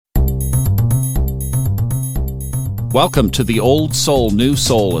Welcome to the Old Soul, New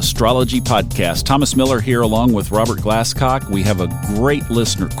Soul Astrology Podcast. Thomas Miller here along with Robert Glasscock. We have a great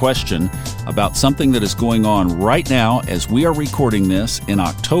listener question about something that is going on right now as we are recording this in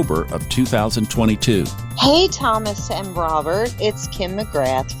October of 2022. Hey, Thomas and Robert. It's Kim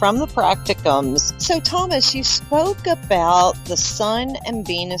McGrath from the Practicums. So, Thomas, you spoke about the Sun and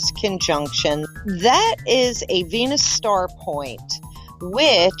Venus conjunction. That is a Venus star point,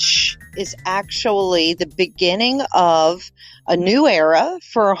 which is actually the beginning of a new era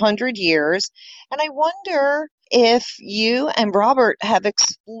for 100 years. And I wonder if you and Robert have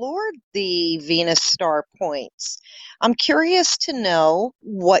explored the Venus star points. I'm curious to know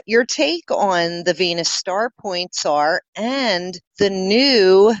what your take on the Venus star points are and the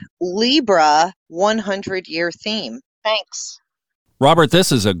new Libra 100-year theme. Thanks. Robert,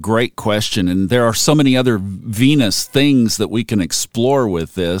 this is a great question, and there are so many other Venus things that we can explore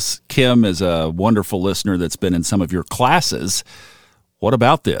with this. Kim is a wonderful listener that's been in some of your classes. What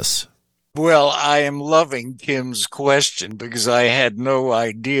about this? Well, I am loving Kim's question because I had no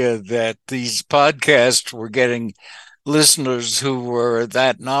idea that these podcasts were getting listeners who were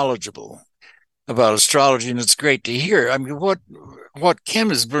that knowledgeable about astrology, and it's great to hear. I mean, what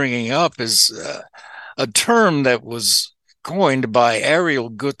Kim is bringing up is a term that was coined by Ariel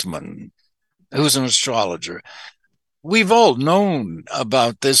Gutman, who's an astrologer. We've all known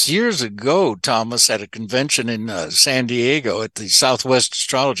about this years ago, Thomas, at a convention in San Diego at the Southwest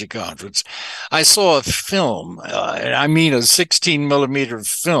Astrology Conference. I saw a film, a 16 millimeter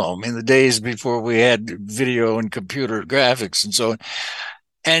film in the days before we had video and computer graphics and so on.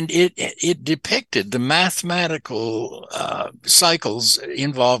 And it depicted the mathematical cycles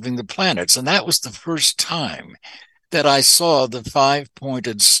involving the planets. And that was the first time that I saw the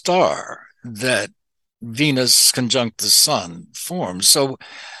five-pointed star that Venus conjunct the Sun forms. So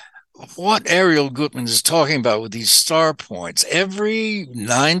what Ariel Gutman is talking about with these star points, every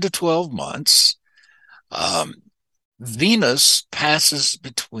 9 to 12 months, Venus passes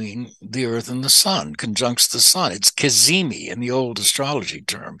between the Earth and the Sun, conjuncts the Sun. It's cazimi in the old astrology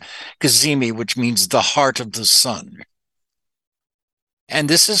term, cazimi, which means the heart of the Sun. And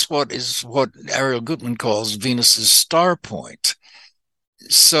this is what Ariel Gutman calls Venus's star point.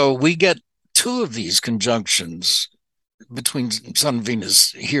 So we get two of these conjunctions between Sun and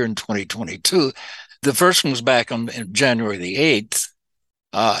Venus here in 2022. The first one was back on January the 8th.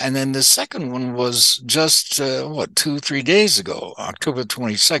 And then the second one was just, 2-3 days ago, October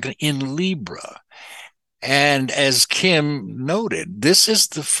 22nd in Libra. And as Kim noted, this is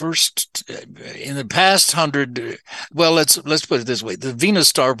the first in the past 100. Well, let's put it this way: the Venus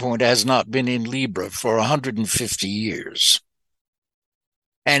star point has not been in Libra for 150 years,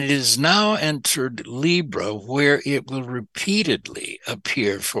 and it has now entered Libra, where it will repeatedly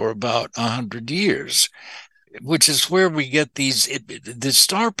appear for about 100 years, which is where we get these. The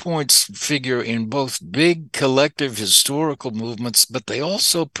star points figure in both big collective historical movements, but they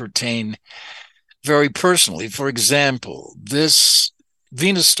also pertain very personally. For example, this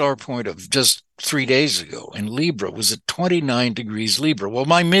Venus star point of just 3 days ago in Libra was at 29 degrees Libra. Well,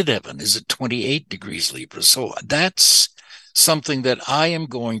 my midheaven is at 28 degrees Libra. So that's something that I am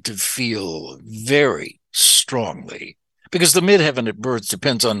going to feel very strongly, because the midheaven at birth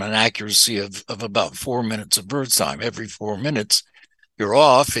depends on an accuracy of about 4 minutes of birth time. Every 4 minutes you're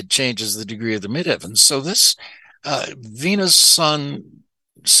off, it changes the degree of the midheaven. So this Venus Sun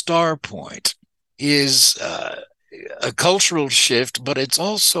star point is a cultural shift, but it's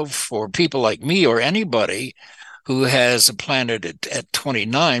also for people like me or anybody who has a planet at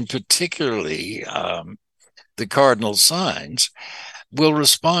 29, particularly the cardinal signs, will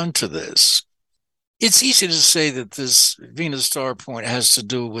respond to this. It's easy to say that this Venus star point has to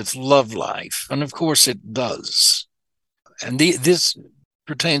do with love life, and of course it does. And this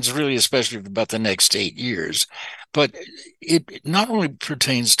pertains really especially about the next 8 years. But it not only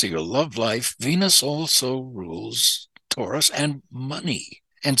pertains to your love life, Venus also rules Taurus and money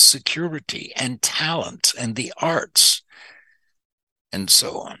and security and talent and the arts and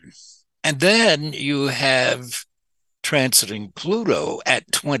so on. And then you have transiting Pluto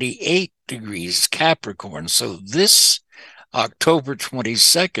at 28 degrees Capricorn. So this October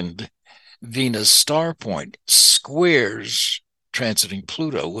 22nd Venus star point squares transiting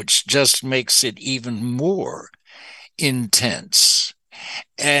Pluto, which just makes it even more intense.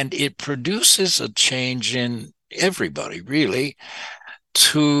 And it produces a change in everybody, really,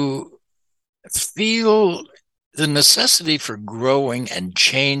 to feel the necessity for growing and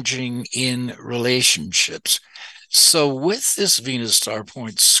changing in relationships. So with this Venus star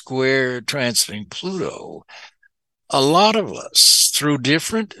point square transiting Pluto, a lot of us, through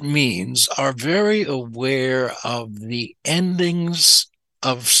different means, are very aware of the endings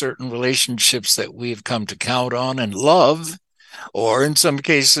of certain relationships that we've come to count on and love, or in some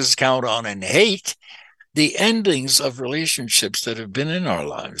cases count on and hate, the endings of relationships that have been in our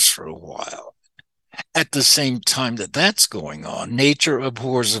lives for a while. At the same time that that's going on, nature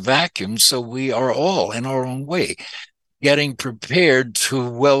abhors a vacuum, so we are all, in our own way, getting prepared to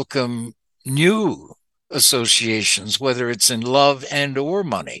welcome new associations, whether it's in love and or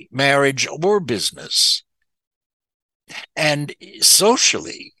money, marriage or business. And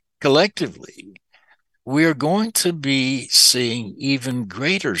socially, collectively, we're going to be seeing even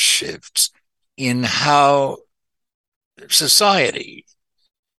greater shifts in how society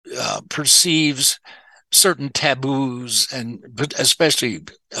perceives certain taboos, but especially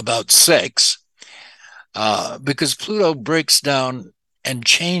about sex, because Pluto breaks down and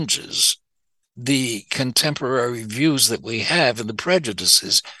changes the contemporary views that we have and the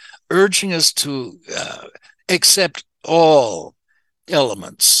prejudices, urging us to accept all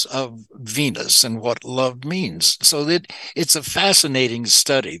elements of Venus and what love means. So that it's a fascinating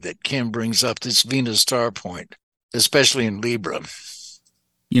study that Kim brings up, this Venus star point, especially in Libra.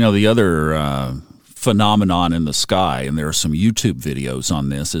 You know, the other phenomenon in the sky, and there are some YouTube videos on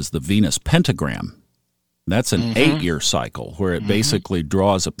this, is the Venus pentagram. That's an 8-year cycle where it basically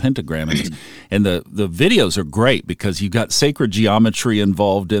draws a pentagram. And the videos are great because you've got sacred geometry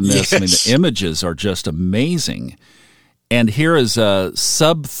involved in this. Yes. I mean, the images are just amazing. And here is a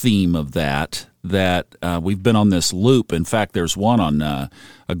sub-theme of that we've been on this loop. In fact, there's one on a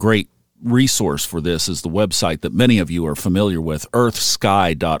great resource for this is the website that many of you are familiar with,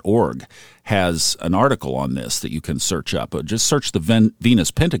 earthsky.org, has an article on this that you can search up. Just search the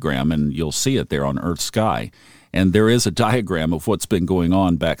Venus pentagram and you'll see it there on Earth Sky. And there is a diagram of what's been going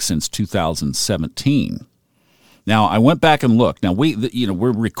on back since 2017. Now, I went back and looked. Now,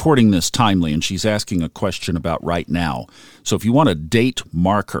 we're recording this timely, and she's asking a question about right now. So if you want a date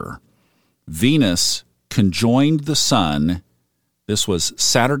marker, Venus conjoined the Sun. This was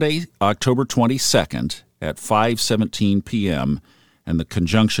Saturday, October 22nd at 5:17 p.m., and the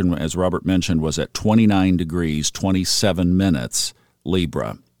conjunction, as Robert mentioned, was at 29 degrees, 27 minutes,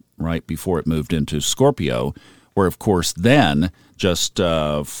 Libra, right before it moved into Scorpio, where, of course, then, just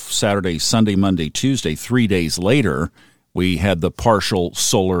Saturday, Sunday, Monday, Tuesday, 3 days later, we had the partial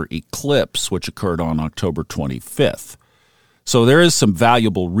solar eclipse, which occurred on October 25th. So there is some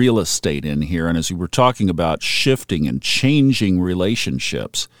valuable real estate in here, and as you were talking about shifting and changing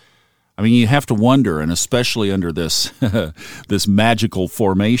relationships, I mean, you have to wonder, and especially under this this magical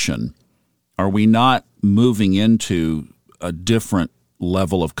formation, are we not moving into a different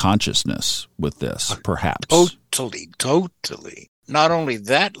level of consciousness with this, perhaps? Totally. Not only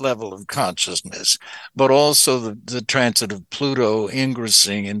that level of consciousness, but also the transit of Pluto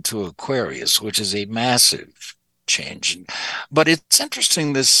ingressing into Aquarius, which is a massive change. But it's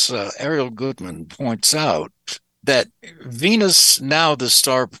interesting, this Ariel Goodman points out that Venus, now the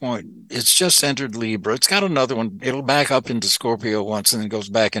star point, it's just entered Libra. It's got another one. It'll back up into Scorpio once and then goes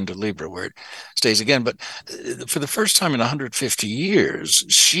back into Libra where it stays again. But for the first time in 150 years,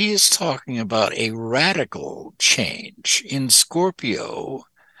 she is talking about a radical change. In Scorpio,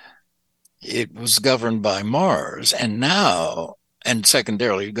 it was governed by Mars, and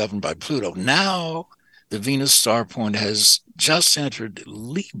secondarily governed by Pluto. Now, the Venus star point has just entered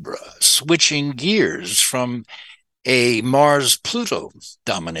Libra, switching gears from a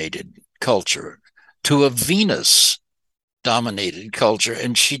Mars-Pluto-dominated culture to a Venus-dominated culture.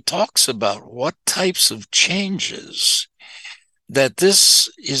 And she talks about what types of changes that this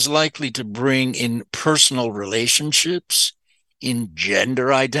is likely to bring in personal relationships, in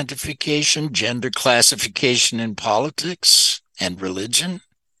gender identification, gender classification in politics and religion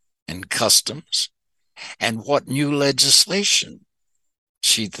and customs, and what new legislation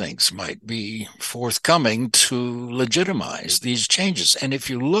she thinks might be forthcoming to legitimize these changes. And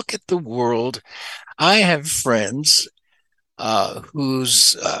if you look at the world, I have friends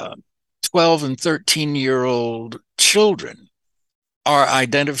whose 12 and 13-year-old children are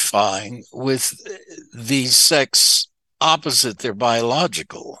identifying with the sex opposite their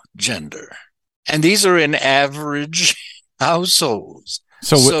biological gender. And these are in average households.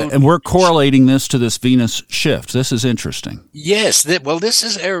 And we're correlating this to this Venus shift. This is interesting. Yes. This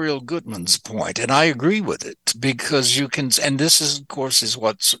is Ariel Goodman's point, and I agree with it, because you can, and this is, of course, is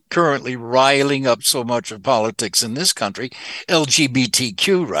what's currently riling up so much of politics in this country,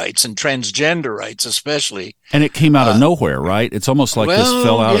 LGBTQ rights and transgender rights especially. And it came out of nowhere, right? It's almost like this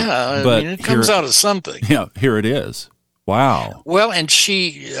fell out. Yeah, but it comes out of something. Yeah, here it is. Wow. Well, and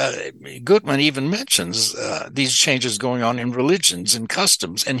Gutman even mentions these changes going on in religions and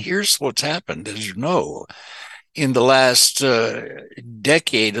customs. And here's what's happened, as you know, in the last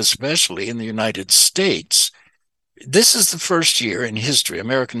decade, especially in the United States. This is the first year in history,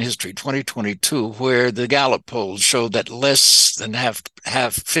 American history, 2022, where the Gallup polls show that less than half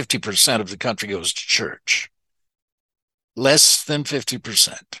 50% of the country goes to church. Less than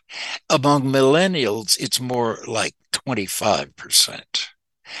 50%. Among millennials, it's more like 25%.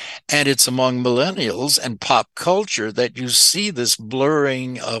 And it's among millennials and pop culture that you see this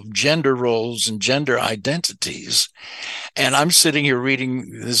blurring of gender roles and gender identities. And I'm sitting here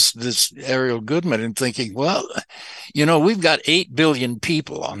reading this Ariel Goodman and thinking, well, we've got 8 billion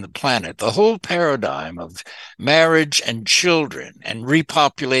people on the planet. The whole paradigm of marriage and children and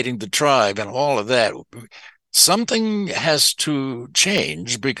repopulating the tribe and all of that, something has to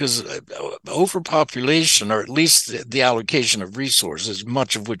change, because overpopulation, or at least the allocation of resources,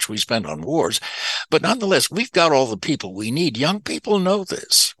 much of which we spend on wars, but nonetheless, we've got all the people we need. Young people know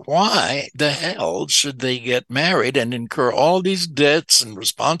this. Why the hell should they get married and incur all these debts and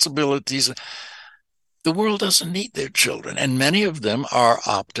responsibilities? The world doesn't need their children, and many of them are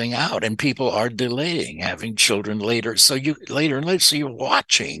opting out, and people are delaying having children later. So later and later. So you're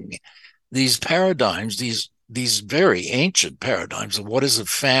watching these paradigms, these very ancient paradigms of what is a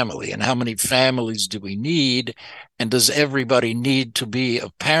family and how many families do we need, and does everybody need to be a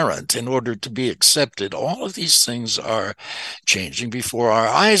parent in order to be accepted? All of these things are changing before our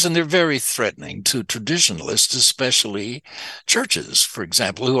eyes, and they're very threatening to traditionalists, especially churches, for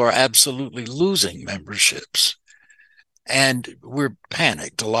example, who are absolutely losing memberships. And we're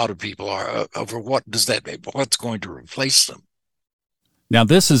panicked, a lot of people are, over what's going to replace them. Now,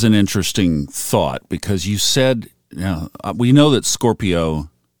 this is an interesting thought, because you said, we know that Scorpio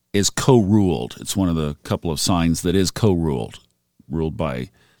is co-ruled. It's one of the couple of signs that is co-ruled, ruled by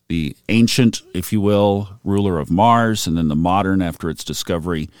the ancient, if you will, ruler of Mars, and then the modern, after its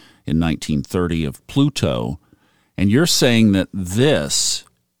discovery in 1930, of Pluto. And you're saying that this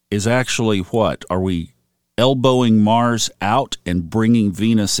is actually what? Are we elbowing Mars out and bringing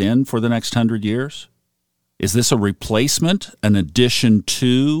Venus in for the next 100 years? Is this a replacement, an addition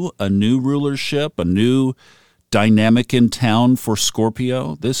to a new rulership, a new dynamic in town for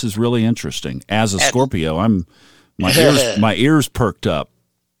Scorpio? This is really interesting. As a Scorpio, my ears perked up.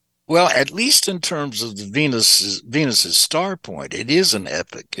 Well, at least in terms of the Venus's star point, it is an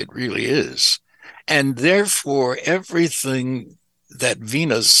epoch. It really is. And therefore, everything that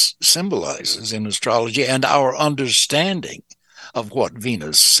Venus symbolizes in astrology, and our understanding of what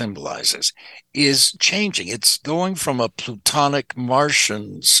Venus symbolizes, is changing. It's going from a Plutonic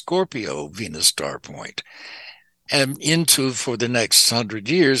Martian Scorpio Venus star point and into, for the next 100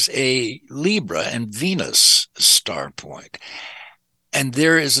 years, a Libra and Venus star point. And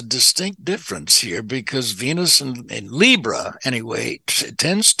there is a distinct difference here, because Venus in Libra, anyway,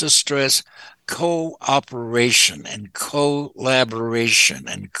 tends to stress cooperation and collaboration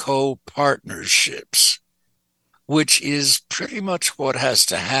and co-partnerships, which is pretty much what has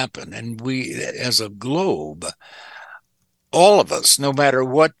to happen. And we, as a globe, all of us, no matter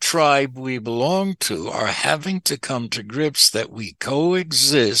what tribe we belong to, are having to come to grips that we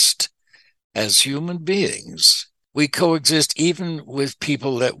coexist as human beings. We coexist even with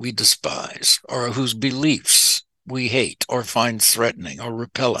people that we despise, or whose beliefs we hate or find threatening or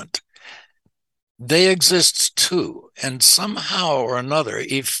repellent. They exist too. And somehow or another,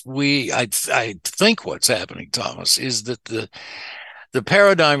 I think what's happening, Thomas, is that the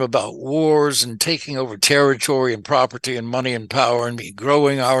paradigm about wars and taking over territory and property and money and power and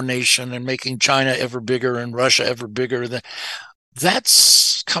growing our nation and making China ever bigger and Russia ever bigger,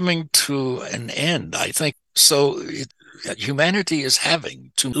 that's coming to an end, I think. So humanity is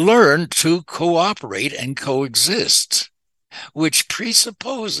having to learn to cooperate and coexist, which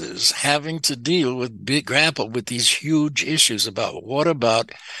presupposes having to grapple with these huge issues about what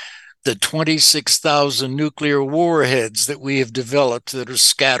about the 26,000 nuclear warheads that we have developed that are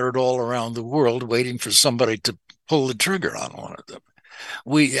scattered all around the world, waiting for somebody to pull the trigger on one of them.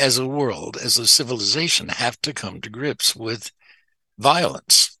 We, as a world, as a civilization, have to come to grips with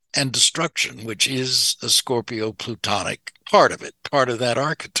violence and destruction, which is a Scorpio Plutonic part of it, part of that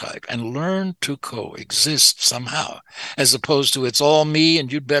archetype, and learn to coexist somehow, as opposed to it's all me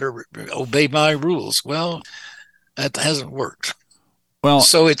and you'd better obey my rules. Well, that hasn't worked. Well,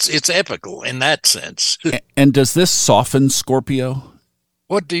 so it's epical in that sense. And does this soften Scorpio?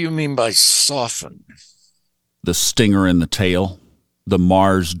 What do you mean by soften? The stinger in the tail, the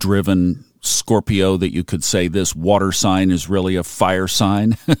Mars-driven Scorpio that you could say this water sign is really a fire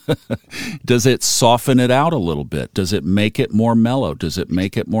sign? Does it soften it out a little bit? Does it make it more mellow? Does it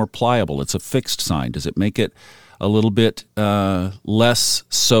make it more pliable? It's a fixed sign. Does it make it a little bit less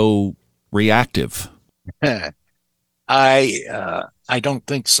so reactive? I don't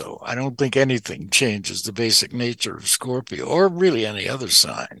think so. I don't think anything changes the basic nature of Scorpio or really any other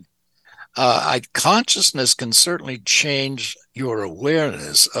sign. Consciousness can certainly change your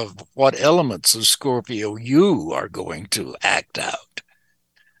awareness of what elements of Scorpio you are going to act out.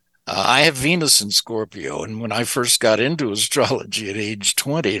 I have Venus in Scorpio, and when I first got into astrology at age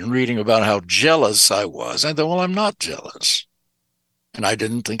 20 and reading about how jealous I was, I thought, well, I'm not jealous. And I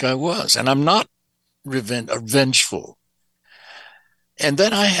didn't think I was. And I'm not revengeful. And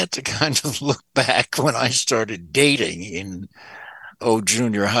then I had to kind of look back when I started dating in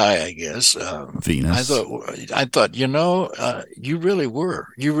junior high, I guess. Venus. I thought, you really were.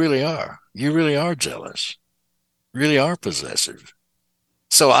 You really are. You really are jealous. Really are possessive.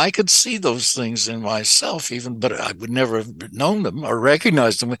 So I could see those things in myself even, but I would never have known them or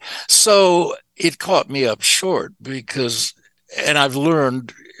recognized them. So it caught me up short and I've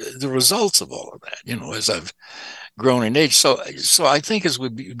learned the results of all of that, as I've grown in age. So I think as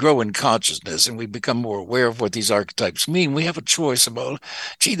we grow in consciousness and we become more aware of what these archetypes mean, we have a choice about,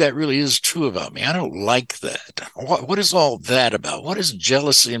 gee, that really is true about me. I don't like that. What is all that about? What is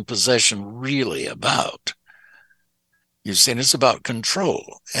jealousy and possession really about? You see, and it's about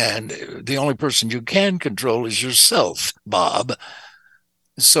control. And the only person you can control is yourself, Bob.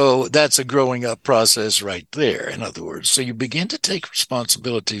 So that's a growing up process right there, in other words. So you begin to take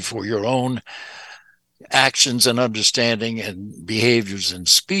responsibility for your own actions and understanding and behaviors and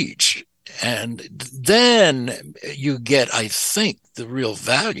speech. And then you get, I think, the real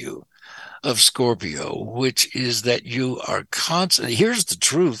value of Scorpio, which is that you are constantly, here's the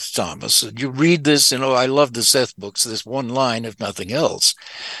truth, Thomas. You read this, I love the Seth books, this one line, if nothing else,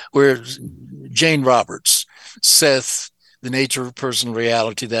 where Jane Roberts, Seth, The Nature of Personal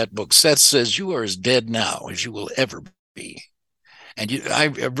Reality, that book, Seth says, you are as dead now as you will ever be. And I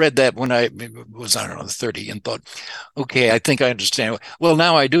read that when I was, 30 and thought, okay, I think I understand. Well,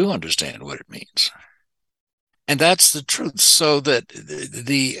 now I do understand what it means. And that's the truth. So that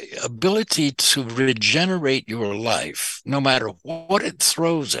the ability to regenerate your life, no matter what it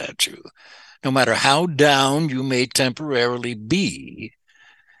throws at you, no matter how down you may temporarily be,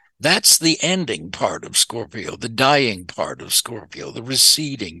 that's the ending part of Scorpio, the dying part of Scorpio, the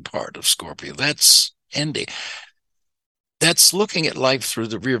receding part of Scorpio. That's ending. That's looking at life through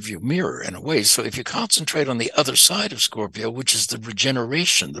the rearview mirror in a way. So if you concentrate on the other side of Scorpio, which is the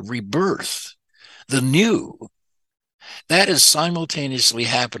regeneration, the rebirth, the new, that is simultaneously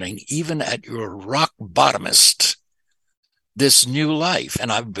happening even at your rock bottomest, this new life.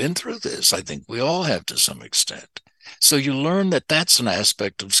 And I've been through this. I think we all have to some extent. So you learn that that's an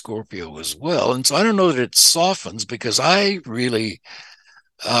aspect of Scorpio as well. And so I don't know that it softens, because I really,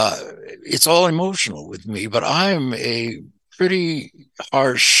 it's all emotional with me, but I'm a pretty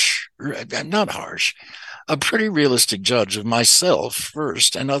a pretty realistic judge of myself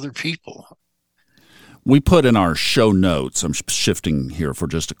first and other people. We put in our show notes, I'm shifting here for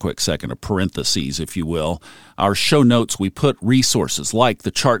just a quick second, a parentheses, if you will. Our show notes, we put resources like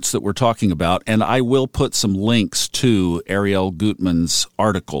the charts that we're talking about, and I will put some links to Ariel Gutman's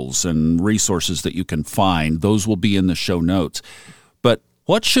articles and resources that you can find. Those will be in the show notes. But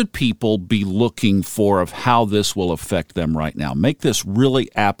what should people be looking for of how this will affect them right now? Make this really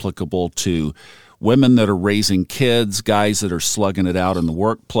applicable to women that are raising kids, guys that are slugging it out in the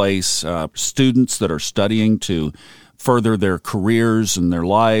workplace, students that are studying to further their careers and their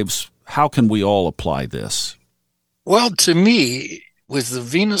lives. How can we all apply this? Well, to me, with the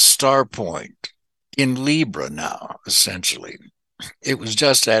Venus star point in Libra now, essentially, it was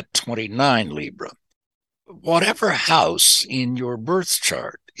just at 29 Libra. Whatever house in your birth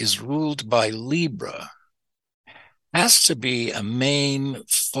chart is ruled by Libra has to be a main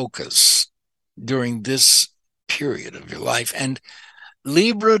focus during this period of your life. And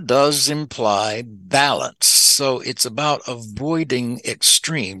Libra does imply balance. So it's about avoiding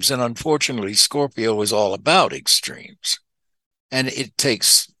extremes. And unfortunately, Scorpio is all about extremes. And it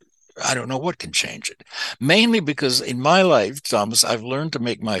takes, I don't know what can change it. Mainly because in my life, Thomas, I've learned to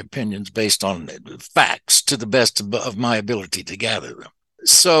make my opinions based on facts to the best of my ability to gather them.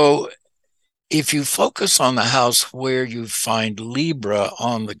 So if you focus on the house where you find Libra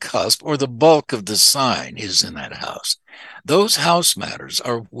on the cusp, or the bulk of the sign is in that house, those house matters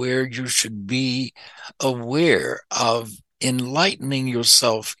are where you should be aware of enlightening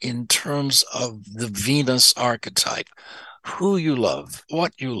yourself in terms of the Venus archetype. who you love,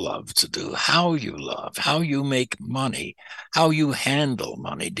 what you love to do, how you love, how you make money, how you handle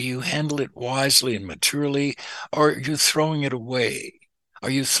money. Do you handle it wisely and maturely, or are you throwing it away? Are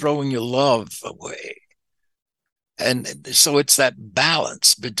you throwing your love away? And so it's that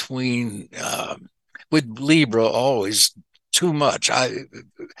balance between, with Libra, always too much. A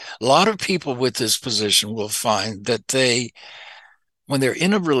lot of people with this position will find that when they're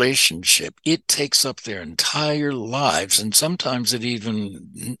in a relationship, it takes up their entire lives, and sometimes it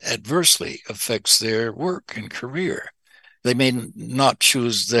even adversely affects their work and career. They may not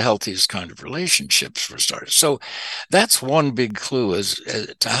choose the healthiest kind of relationships, for starters. So that's one big clue as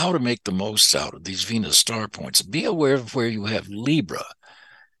to how to make the most out of these Venus star points. Be aware of where you have Libra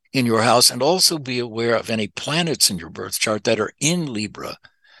in your house, and also be aware of any planets in your birth chart that are in Libra,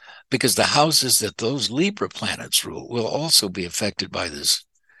 because the houses that those Libra planets rule will also be affected by this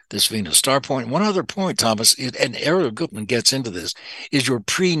Venus star point. One other point, Thomas, and Ariel Gutman gets into this, is your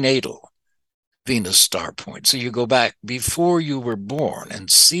prenatal Venus star point. So you go back before you were born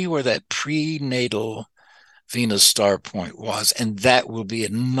and see where that prenatal Venus star point was, and that will be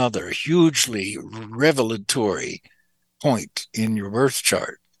another hugely revelatory point in your birth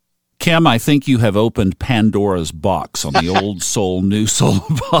chart. Kim, I think you have opened Pandora's box on the Old Soul, New Soul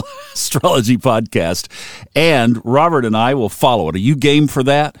Astrology podcast, and Robert and I will follow it. Are you game for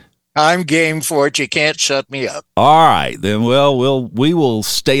that? I'm game for it. You can't shut me up. All right, then. We will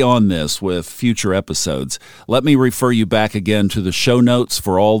stay on this with future episodes. Let me refer you back again to the show notes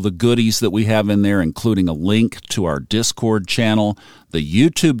for all the goodies that we have in there, including a link to our Discord channel, the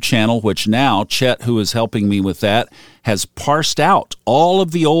YouTube channel, which now Chet, who is helping me with that, has parsed out all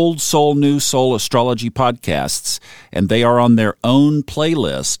of the Old Soul, New Soul Astrology podcasts, and they are on their own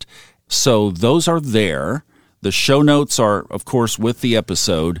playlist. So those are there. The show notes are, of course, with the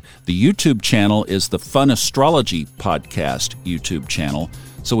episode. The YouTube channel is the Fun Astrology Podcast YouTube channel.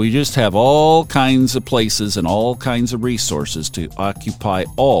 So we just have all kinds of places and all kinds of resources to occupy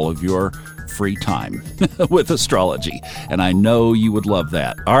all of your free time with astrology. And I know you would love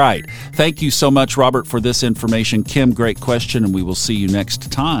that. All right. Thank you so much, Robert, for this information. Kim, great question. And we will see you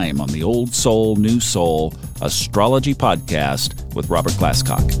next time on the Old Soul, New Soul Astrology Podcast with Robert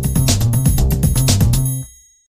Glasscock.